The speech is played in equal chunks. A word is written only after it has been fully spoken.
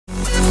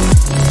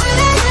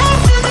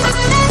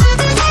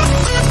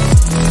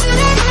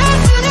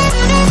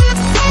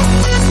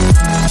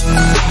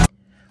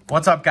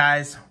What's up,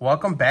 guys?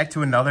 Welcome back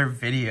to another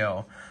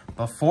video.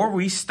 Before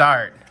we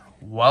start,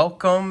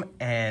 welcome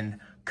and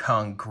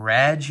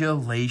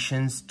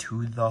congratulations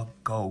to the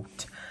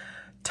GOAT,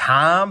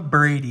 Tom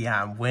Brady,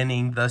 on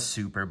winning the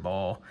Super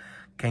Bowl.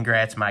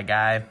 Congrats, my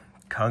guy.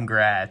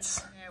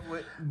 Congrats.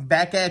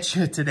 Back at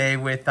you today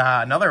with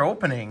another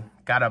opening.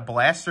 Got a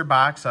blaster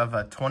box of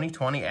a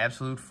 2020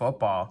 Absolute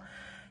Football.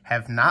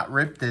 Have not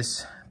ripped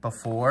this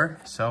before,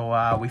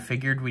 so we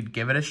figured we'd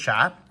give it a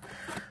shot.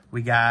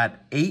 We got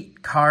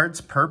 8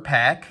 cards per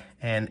pack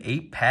and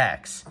 8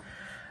 packs.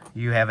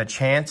 You have a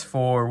chance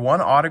for 1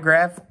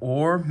 autograph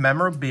or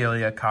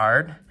memorabilia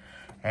card.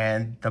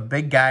 And the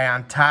big guy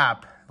on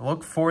top,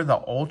 look for the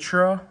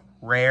ultra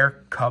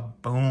rare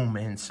Kaboom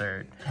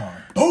insert.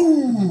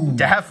 Kaboom!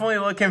 Definitely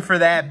looking for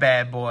that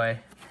bad boy.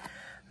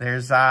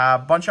 There's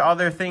a bunch of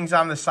other things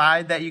on the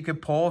side that you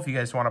could pull if you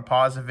guys want to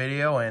pause the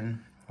video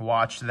and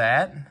watch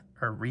that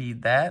or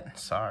read that.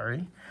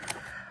 Sorry.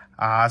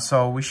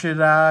 So we should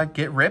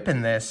get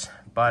ripping this,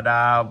 but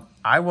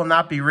I will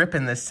not be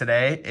ripping this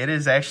today. It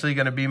is actually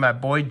going to be my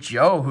boy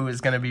Joe who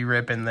is going to be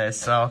ripping this.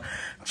 So,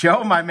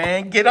 Joe, my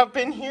man, get up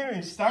in here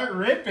and start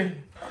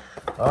ripping.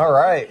 All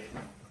right.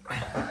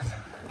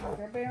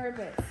 Rip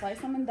it. Slice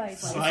them and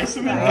dice them. Slice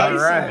them and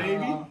dice them,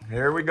 baby.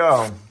 Here we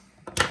go.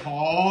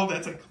 Oh,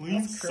 that's a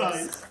clean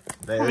slice.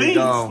 There we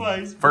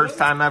go. First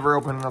time ever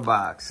opening a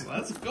box.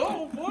 Let's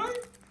go, boy.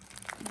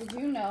 Did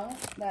you know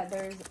that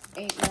there's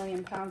 8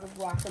 million pounds of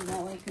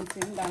guacamole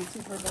consumed on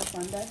Super Bowl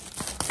Sunday?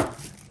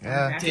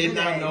 Yeah. Did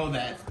not know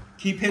that.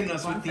 Keep hitting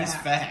us with these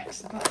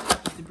facts.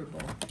 Super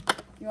Bowl.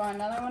 You want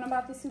another one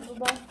about the Super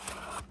Bowl?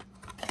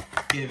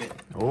 Give it.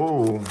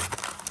 Oh.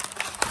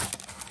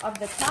 Of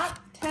the top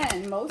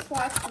 10 most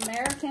watched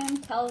American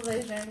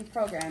television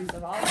programs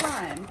of all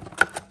time,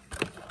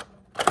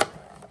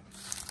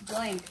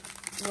 blank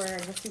were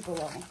the Super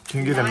Bowl.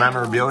 Can you get a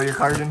memorabilia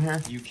card in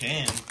here? You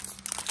can.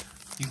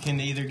 You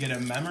can either get a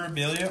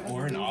memorabilia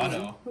or an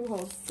auto. Who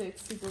holds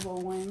 6 Super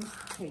Bowl wins?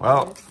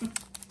 Well,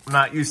 I'm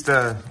not used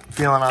to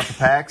feeling out the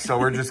pack, so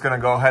we're just going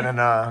to go ahead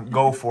and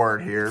go for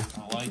it here.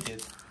 I like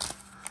it.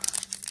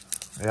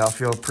 They all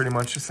feel pretty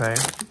much the same.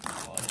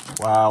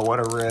 Wow, what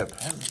a rip.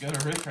 That's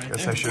good a rip right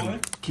Guess there, I should boy.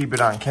 keep it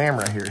on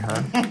camera here,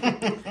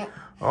 huh?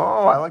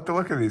 Oh, I like the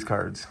look of these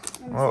cards.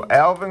 Oh,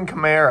 Alvin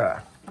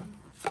Kamara.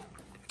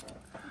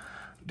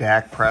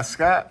 Dak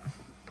Prescott.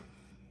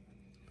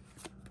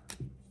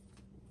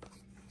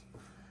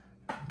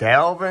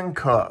 Dalvin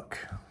Cook.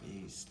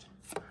 Beast.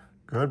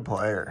 Good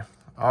player.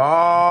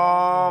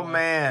 Oh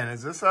man,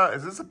 is this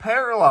a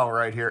parallel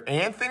right here?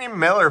 Anthony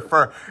Miller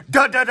for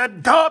the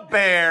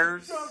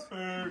Bears. The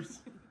Bears.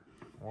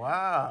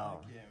 Wow.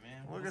 Yeah,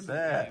 man. Look at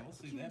that. We'll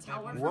see that.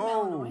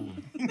 Whoa.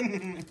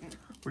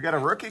 We got a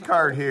rookie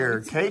card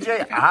here.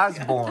 KJ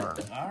Osborne.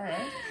 All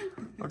right.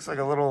 Looks like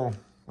a little,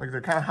 like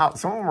they're kind of,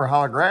 some of them were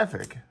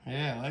holographic.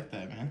 Yeah, I like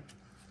that, man.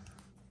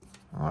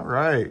 All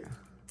right.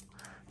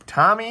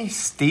 Tommy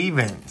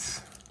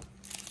Stevens.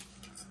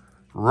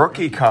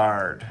 Rookie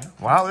card.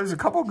 Wow, there's a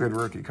couple good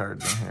rookie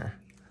cards in here.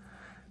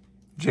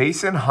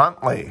 Jason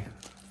Huntley.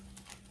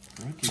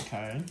 Rookie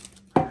card.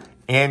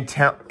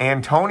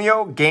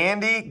 Antonio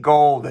Gandy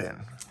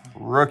Golden.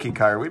 Rookie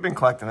card. We've been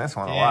collecting this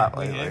one a lot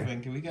lately.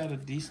 Yeah, we got a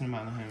decent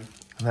amount of him.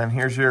 And then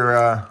here's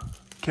your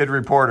kid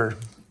reporter.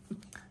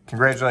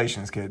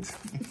 Congratulations, kids.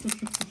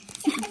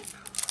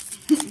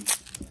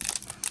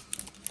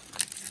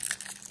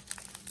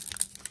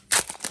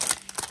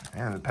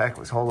 Man, the pack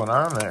was holding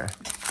on there.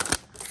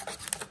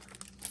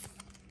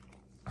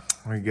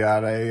 We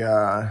got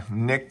a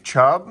Nick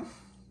Chubb.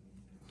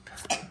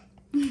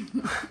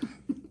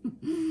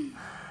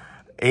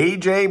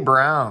 AJ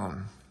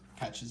Brown.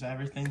 Catches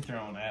everything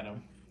thrown at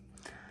him.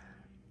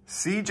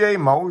 CJ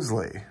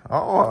Mosley.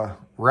 Oh,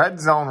 red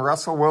zone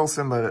Russell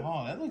Wilson, but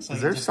Oh, that looks like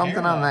is there it's a something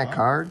on parallel, that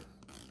card?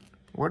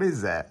 What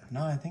is that?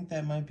 No, I think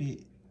that might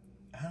be,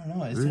 I don't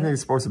know. Is Isn't there? it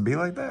supposed to be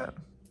like that?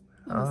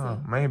 Oh,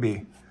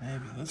 maybe.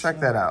 Maybe. Let's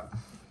Check that out.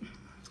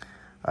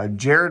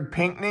 Jared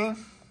Pinkney.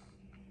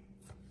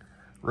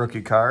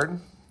 Rookie card.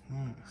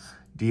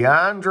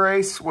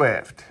 DeAndre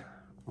Swift.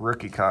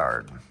 Rookie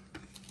card.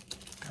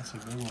 That's a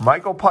good one.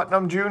 Michael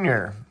Putnam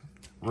Jr.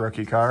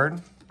 Rookie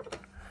card.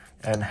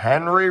 And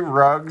Henry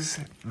Ruggs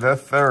III.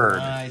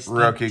 Nice,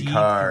 rookie deep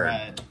card.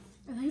 thread.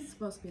 I think it's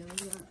supposed to be like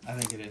that. I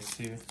think it is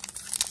too.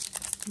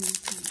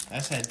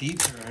 That's that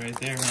deep thread right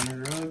there,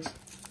 Henry Ruggs.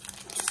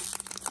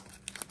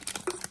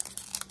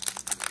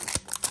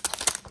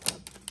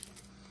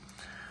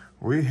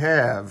 We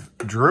have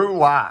Drew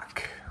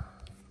Lock.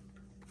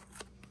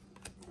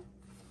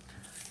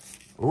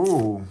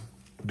 Ooh,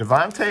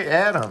 Devontae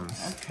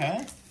Adams.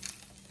 Okay.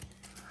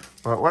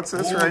 But what's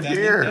this Ooh, right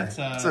here? that's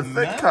It's a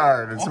thick mem.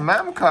 card. It's a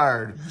mem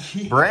card.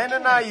 Yeah.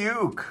 Brandon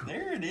Ayuk.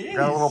 There it is.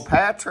 Got a little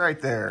patch right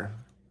there.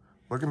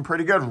 Looking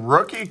pretty good.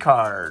 Rookie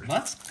card.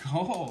 Let's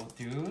go,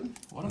 dude.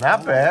 What a Not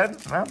goal.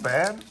 bad. Not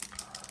bad.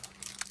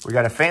 We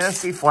got a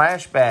fantasy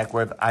flashback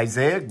with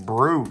Isaiah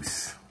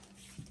Bruce.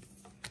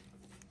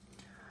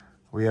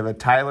 We have a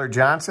Tyler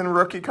Johnson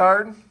rookie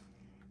card.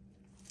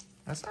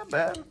 That's not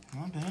bad.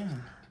 Not bad.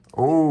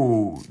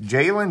 Oh,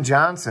 Jalen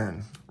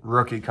Johnson,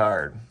 rookie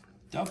card.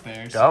 The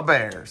Bears. The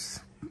Bears.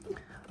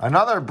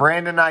 Another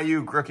Brandon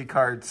Ayuk rookie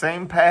card,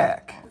 same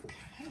pack.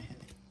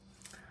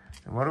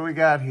 And what do we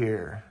got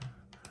here?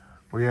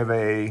 We have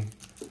a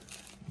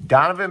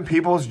Donovan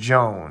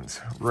Peoples-Jones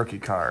rookie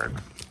card.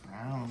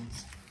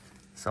 Browns.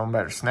 Someone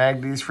better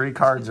snag these free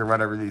cards or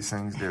whatever these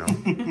things do.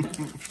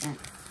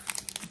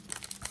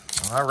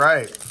 All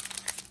right.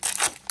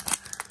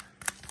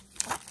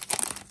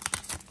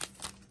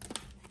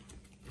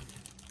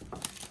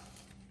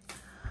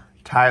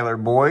 Tyler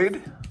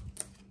Boyd.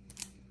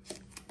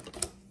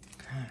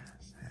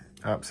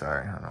 Oh,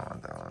 sorry. I don't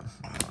want that one.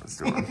 I don't know what it's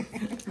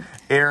doing.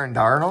 Aaron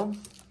Darnold.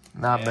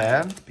 Not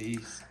bad.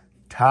 Peace.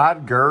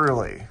 Todd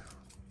Gurley.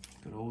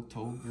 Good old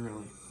Toad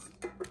Gurley.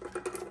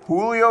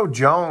 Julio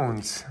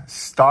Jones.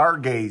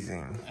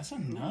 Stargazing. That's a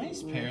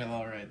nice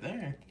parallel right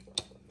there.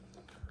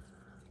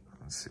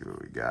 Let's see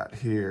what we got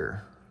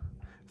here.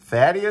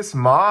 Thaddeus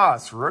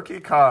Moss. Rookie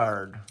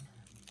card.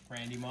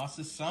 Randy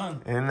Moss's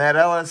son. In that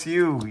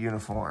LSU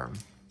uniform.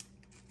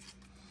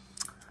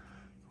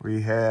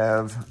 We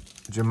have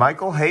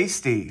Jermichael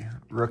Hasty,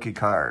 rookie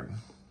card.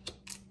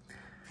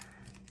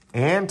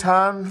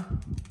 Anton.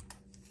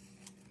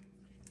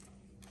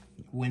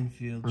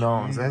 Winfield.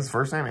 No, Jr. is that his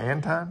first name?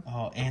 Anton?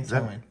 Oh, Is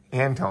that Antoine.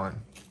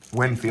 Anton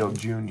Winfield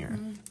Jr.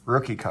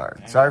 Rookie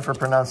card. Sorry for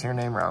pronouncing your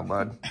name wrong,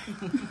 bud.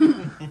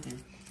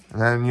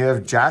 And then you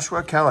have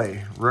Joshua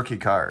Kelly, rookie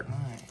card.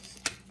 Nice.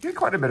 You get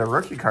quite a bit of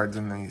rookie cards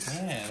in these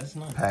Yeah, that's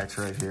nice. packs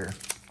right here.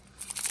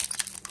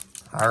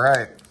 All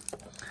right.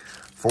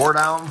 4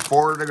 down,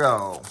 4 to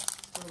go.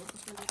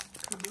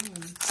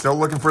 Still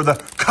looking for the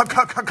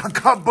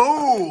kaboom.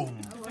 Oh,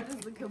 what is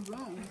the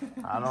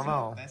kaboom? I don't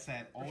know. That's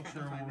that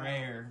ultra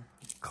rare.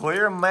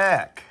 Clear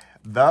Mack,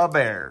 the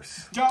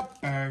Bears. The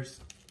Bears.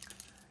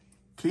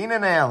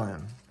 Keenan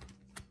Allen.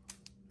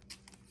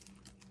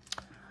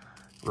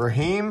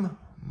 Raheem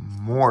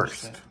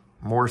Morset.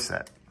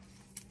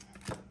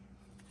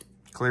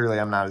 Clearly,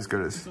 I'm not as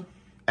good as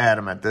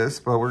Adam at this,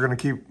 but we're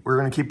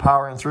gonna keep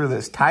powering through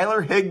this.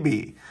 Tyler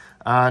Higbee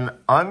on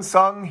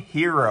Unsung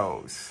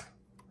Heroes.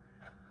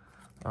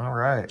 All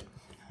right.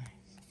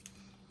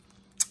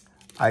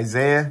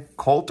 Isaiah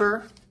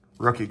Coulter,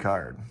 rookie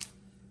card.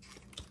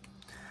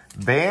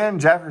 Van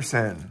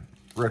Jefferson,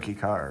 rookie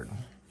card.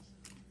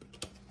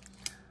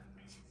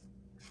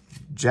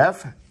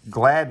 Jeff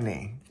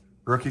Gladney,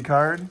 rookie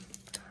card.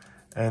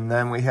 And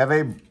then we have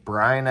a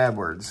Brian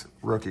Edwards,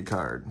 rookie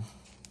card.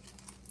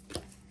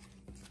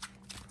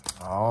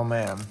 Oh,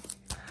 man.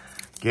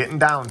 Getting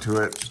down to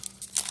it.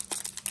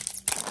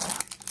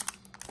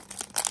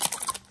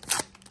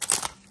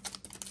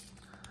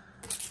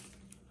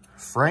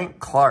 Frank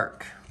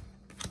Clark.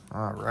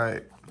 All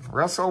right.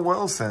 Russell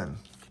Wilson.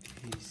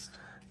 Peace.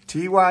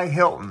 T.Y.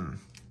 Hilton.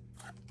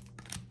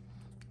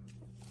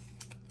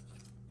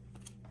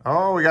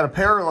 Oh, we got a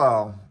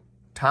parallel.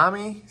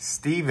 Tommy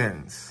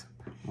Stevens.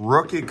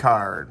 Rookie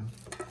card.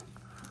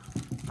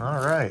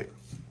 All right.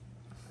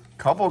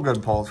 Couple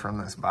good pulls from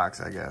this box,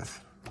 I guess.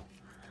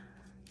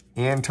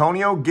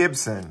 Antonio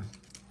Gibson.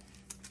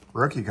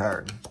 Rookie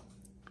card.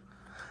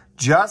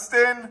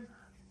 Justin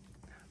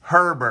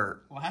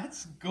Herbert.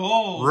 Let's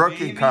go,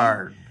 Rookie baby.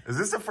 card. Is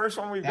this the first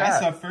one we've That's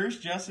got? the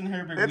first Justin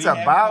Herbert. It's we have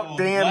about pulled.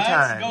 damn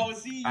time. Let's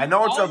go. See, I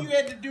know it's all a- you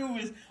had to do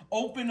was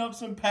open up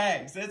some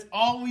packs. That's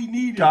all we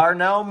needed.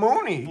 Darnell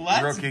Mooney.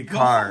 Let's rookie go.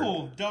 card.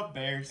 The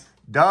Bears.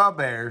 The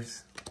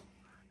Bears.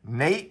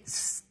 Nate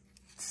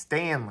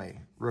Stanley.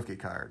 Rookie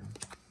card.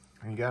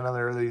 And you got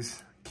another of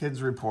these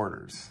kids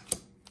reporters.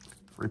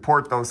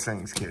 Report those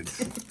things,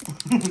 kids.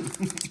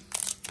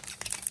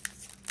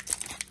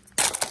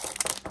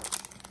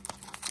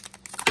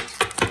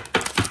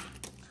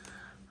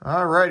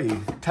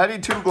 Alrighty. Teddy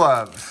Two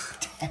Gloves.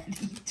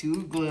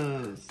 Two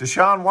gloves.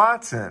 Deshaun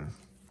Watson.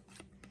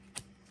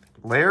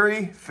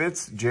 Larry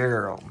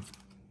Fitzgerald.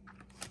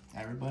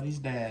 Everybody's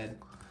dad.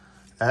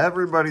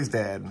 Everybody's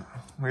dad.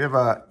 We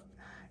have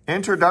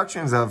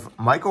introductions of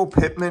Michael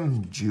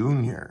Pittman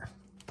Jr.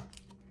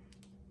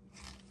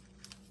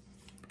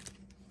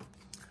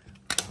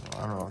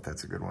 I don't know if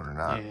that's a good one or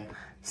not. Yeah.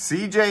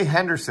 C.J.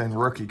 Henderson,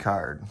 rookie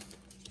card.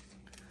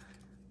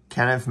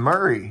 Kenneth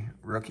Murray,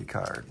 rookie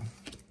card.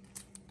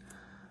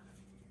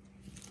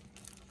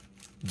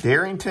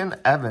 Darrington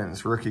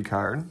Evans, rookie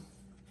card.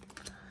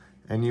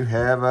 And you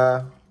have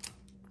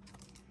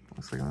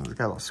looks like there's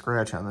got a little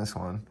scratch on this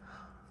one.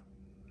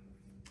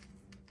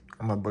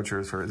 I'm going to butcher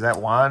his first. Is that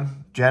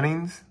Juan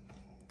Jennings?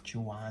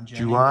 Juwan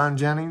Jennings. Juwan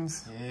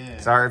Jennings? Yeah.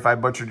 Sorry if I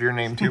butchered your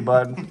name too,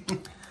 bud.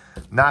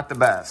 Not the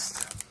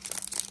best.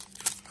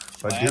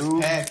 But Last do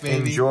pack, baby.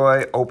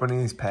 enjoy opening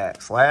these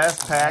packs.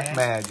 Last pack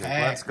magic.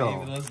 Pack, Let's go.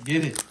 baby. Let's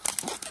get it.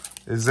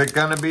 Is it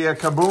going to be a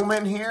kaboom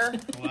in here?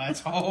 Let's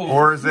hope.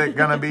 Or is it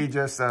going to be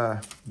just a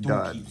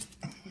dud? Dookie.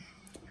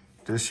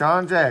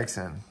 Deshaun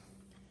Jackson.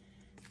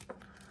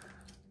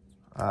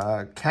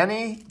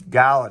 Kenny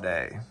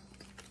Galladay.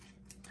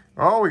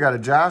 Oh, we got a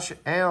Josh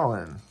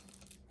Allen.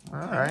 All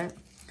right.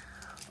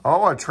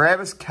 Oh, a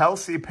Travis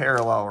Kelce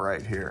parallel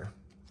right here.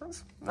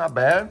 That's not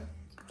bad.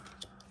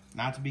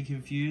 Not to be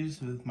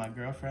confused with my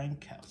girlfriend,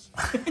 Kelsey.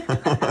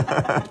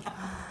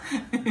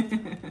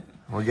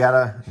 We got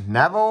a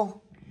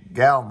Neville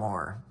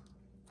Gallimore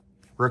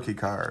rookie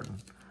card.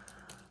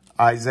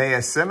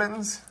 Isaiah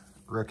Simmons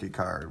rookie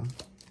card.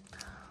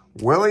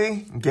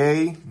 Willie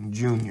Gay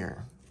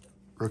Jr.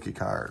 rookie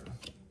card.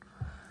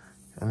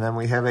 And then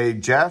we have a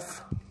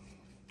Jeff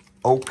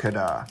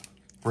Okuda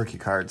rookie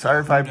card.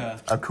 Sorry if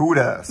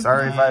Akuda.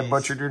 Sorry if I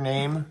butchered your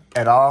name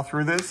at all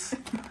through this.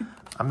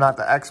 I'm not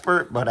the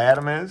expert, but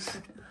Adam is.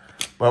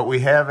 But we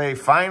have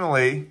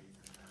finally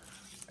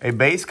a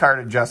base card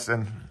of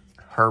Justin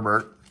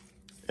Herbert.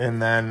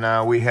 And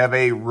then we have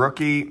a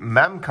rookie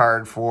mem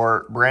card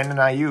for Brandon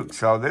Ayuk.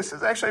 So this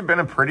has actually been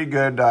a pretty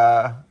good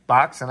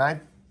box, and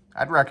I'd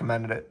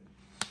recommend it.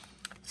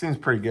 Seems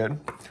pretty good.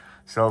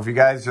 So if you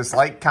guys just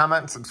like,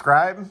 comment, and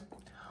subscribe,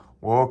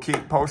 we'll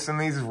keep posting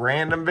these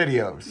random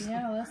videos.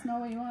 Yeah, let us know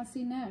what you want to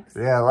see next.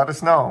 Yeah, let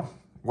us know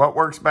what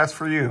works best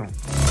for you.